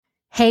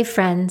Hey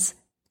friends,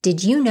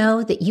 did you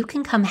know that you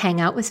can come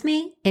hang out with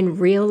me in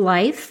real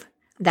life?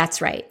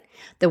 That's right.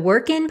 The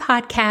Work In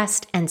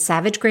podcast and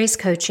Savage Grace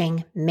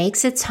Coaching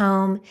makes its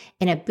home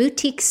in a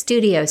boutique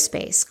studio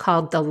space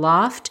called The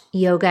Loft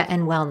Yoga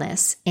and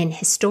Wellness in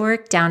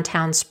historic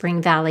downtown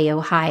Spring Valley,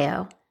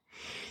 Ohio.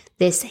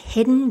 This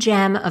hidden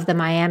gem of the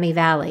Miami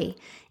Valley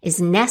is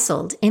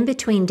nestled in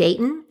between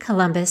Dayton,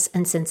 Columbus,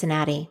 and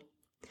Cincinnati.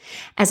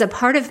 As a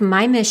part of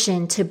my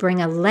mission to bring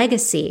a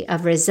legacy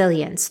of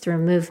resilience through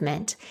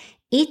movement,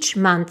 each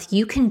month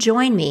you can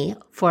join me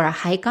for a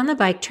hike on the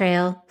bike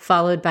trail,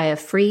 followed by a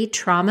free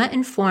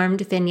trauma-informed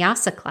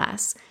vinyasa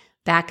class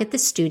back at the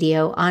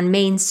studio on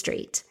Main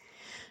Street.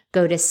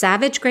 Go to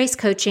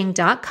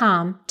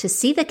savagegracecoaching.com to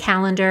see the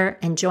calendar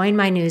and join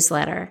my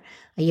newsletter,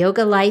 A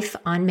Yoga Life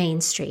on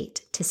Main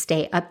Street, to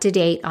stay up to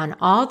date on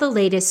all the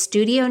latest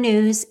studio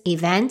news,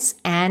 events,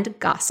 and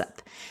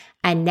gossip.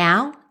 And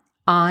now,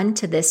 on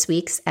to this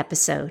week's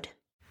episode.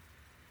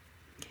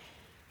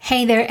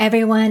 Hey there,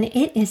 everyone.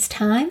 It is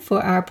time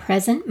for our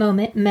present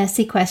moment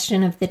messy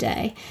question of the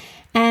day.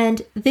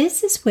 And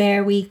this is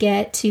where we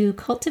get to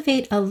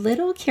cultivate a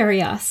little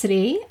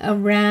curiosity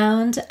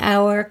around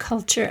our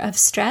culture of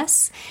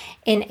stress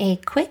in a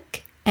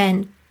quick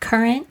and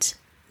current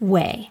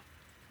way.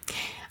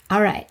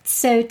 All right,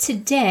 so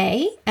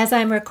today, as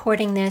I'm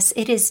recording this,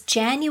 it is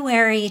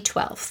January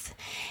 12th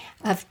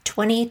of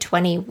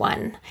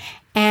 2021.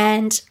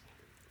 And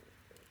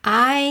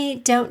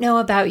I don't know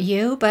about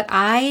you, but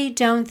I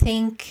don't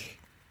think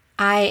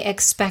I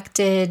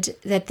expected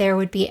that there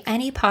would be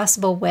any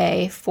possible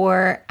way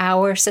for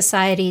our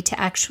society to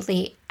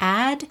actually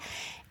add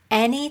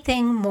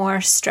anything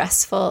more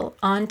stressful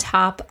on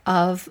top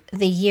of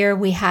the year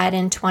we had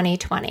in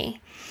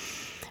 2020.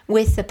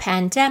 With the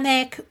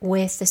pandemic,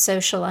 with the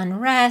social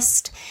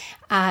unrest,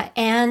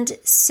 and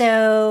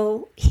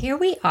so here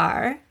we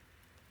are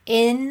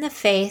in the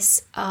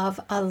face of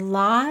a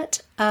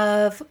lot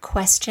of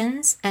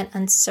questions and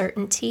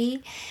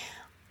uncertainty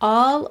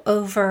all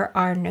over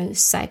our news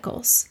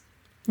cycles.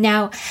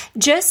 Now,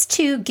 just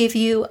to give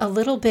you a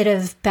little bit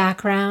of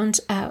background,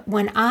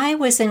 when I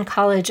was in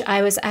college,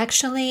 I was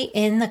actually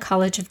in the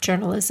College of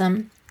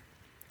Journalism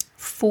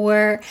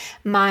for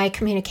my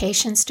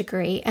communications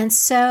degree. And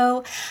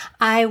so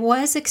I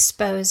was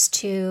exposed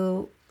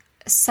to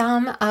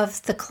some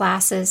of the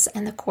classes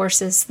and the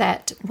courses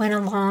that went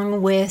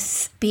along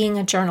with being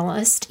a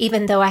journalist,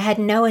 even though I had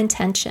no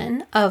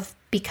intention of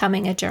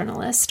becoming a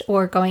journalist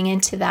or going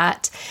into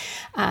that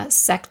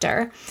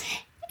sector.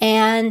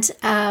 And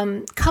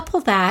couple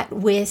that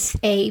with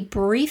a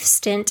brief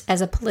stint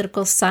as a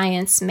political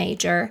science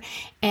major.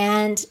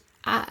 And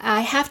I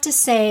have to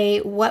say,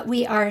 what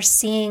we are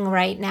seeing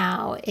right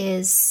now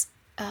is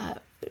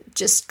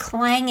just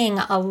clanging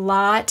a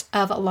lot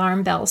of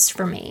alarm bells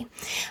for me.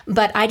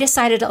 But I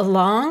decided a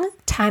long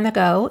time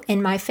ago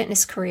in my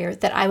fitness career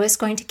that I was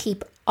going to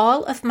keep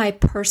all of my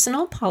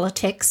personal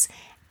politics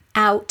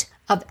out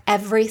of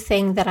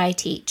everything that I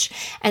teach.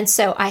 And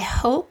so I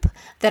hope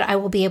that I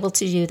will be able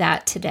to do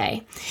that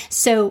today.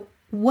 So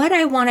what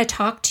I want to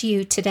talk to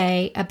you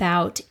today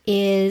about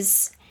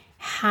is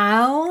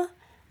how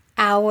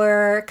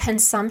our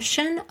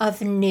consumption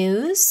of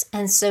news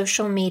and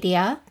social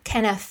media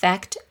can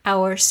affect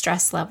our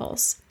stress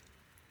levels.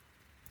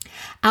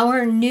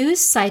 Our news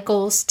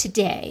cycles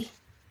today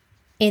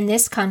in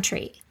this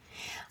country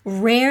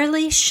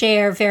rarely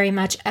share very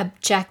much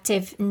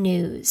objective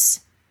news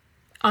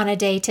on a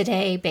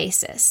day-to-day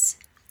basis,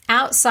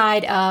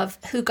 outside of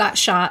who got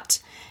shot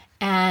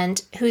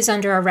and who's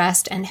under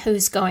arrest and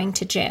who's going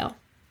to jail.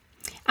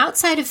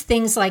 Outside of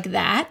things like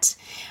that,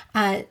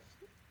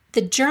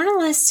 the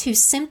journalists who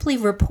simply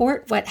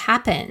report what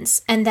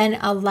happens and then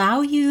allow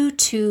you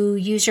to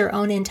use your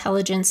own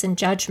intelligence and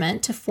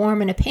judgment to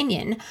form an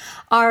opinion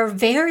are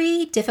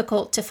very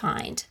difficult to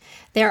find.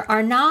 There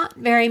are not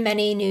very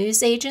many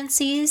news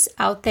agencies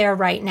out there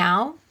right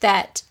now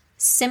that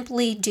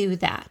simply do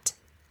that.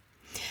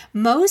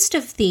 Most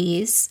of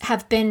these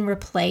have been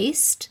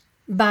replaced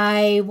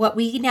by what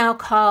we now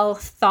call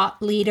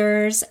thought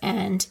leaders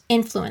and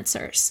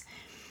influencers.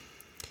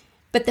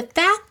 But the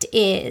fact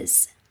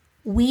is,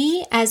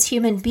 we as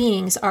human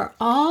beings are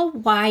all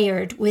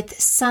wired with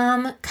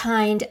some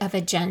kind of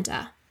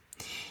agenda.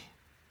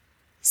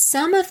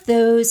 Some of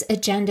those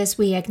agendas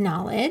we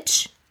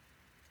acknowledge,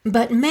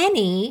 but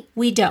many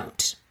we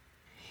don't.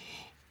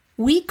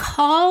 We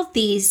call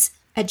these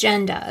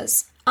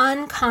agendas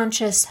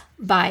unconscious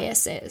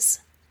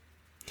biases.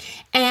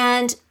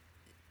 And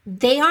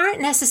they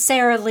aren't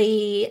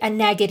necessarily a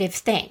negative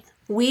thing.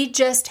 We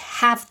just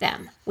have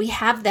them. We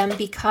have them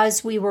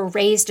because we were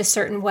raised a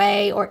certain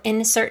way or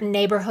in certain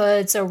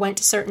neighborhoods or went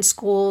to certain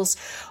schools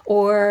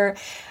or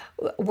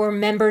were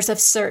members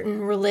of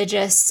certain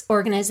religious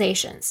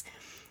organizations.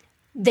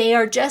 They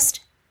are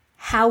just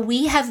how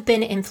we have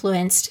been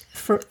influenced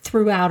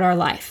throughout our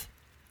life.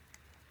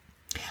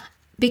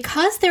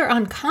 Because they're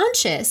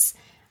unconscious,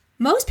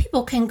 most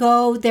people can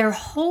go their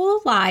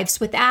whole lives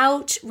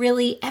without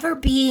really ever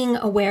being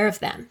aware of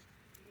them.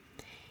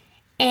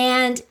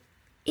 And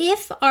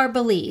If our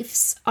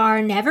beliefs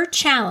are never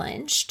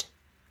challenged,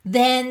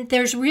 then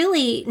there's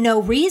really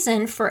no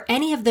reason for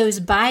any of those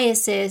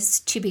biases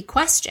to be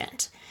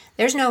questioned.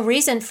 There's no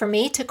reason for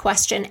me to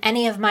question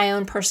any of my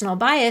own personal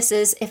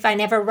biases if I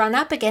never run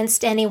up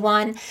against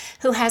anyone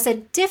who has a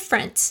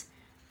different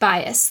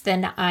bias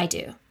than I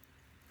do,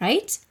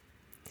 right?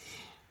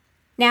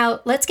 Now,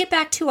 let's get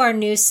back to our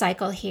news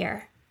cycle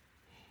here.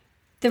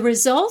 The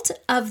result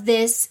of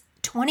this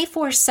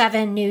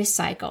 24/7 news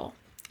cycle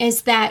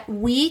is that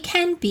we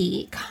can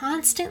be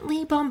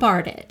constantly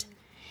bombarded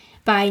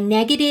by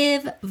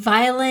negative,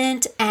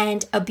 violent,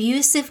 and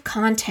abusive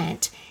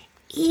content,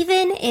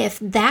 even if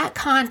that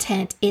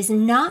content is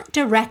not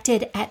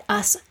directed at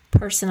us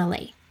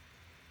personally.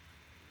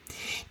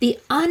 The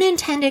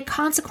unintended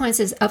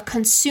consequences of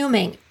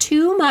consuming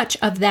too much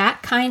of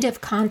that kind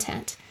of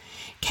content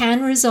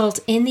can result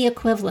in the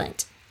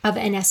equivalent of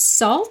an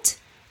assault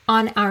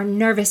on our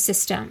nervous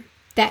system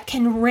that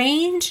can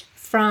range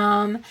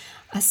from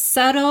a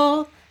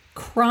subtle,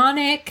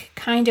 chronic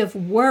kind of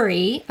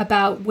worry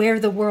about where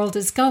the world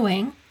is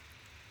going,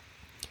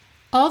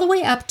 all the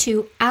way up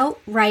to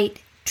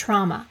outright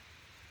trauma.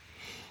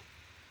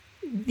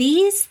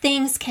 These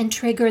things can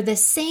trigger the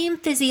same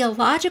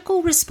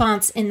physiological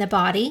response in the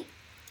body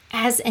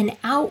as an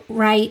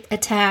outright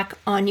attack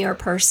on your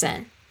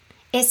person,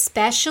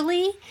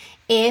 especially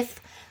if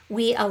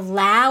we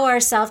allow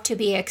ourselves to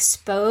be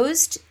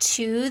exposed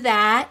to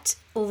that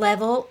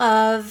level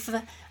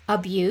of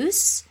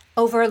abuse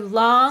over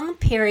long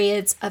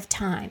periods of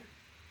time.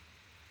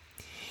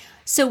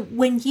 So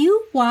when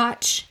you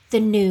watch the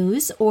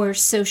news or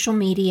social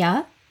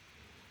media,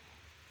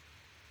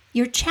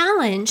 your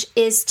challenge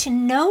is to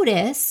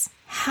notice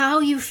how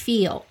you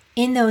feel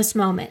in those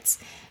moments.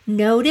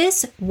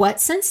 Notice what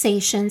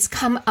sensations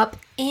come up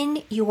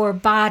in your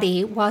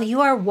body while you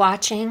are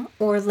watching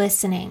or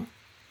listening.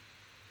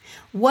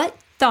 What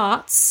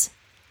thoughts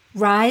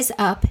rise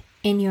up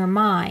in your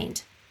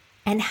mind,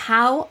 and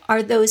how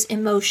are those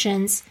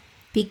emotions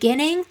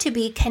beginning to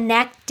be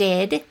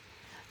connected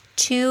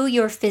to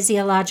your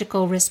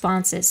physiological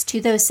responses,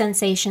 to those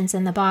sensations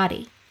in the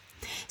body?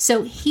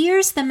 So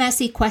here's the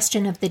messy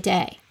question of the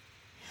day.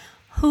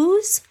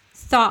 Whose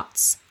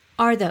thoughts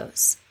are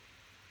those?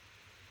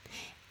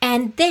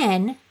 And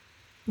then,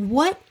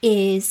 what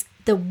is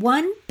the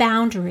one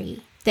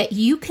boundary that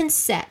you can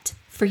set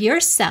for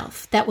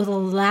yourself that will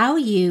allow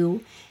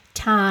you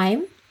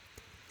time,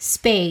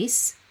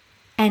 space,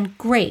 and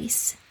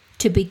grace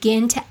to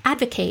begin to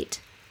advocate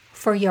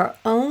for your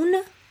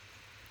own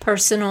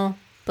personal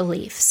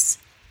beliefs?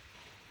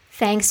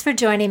 Thanks for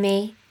joining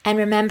me. And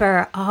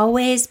remember,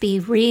 always be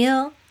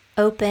real,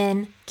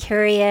 open,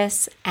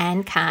 curious,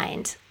 and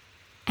kind.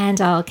 And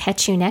I'll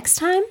catch you next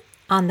time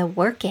on The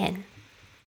Work In.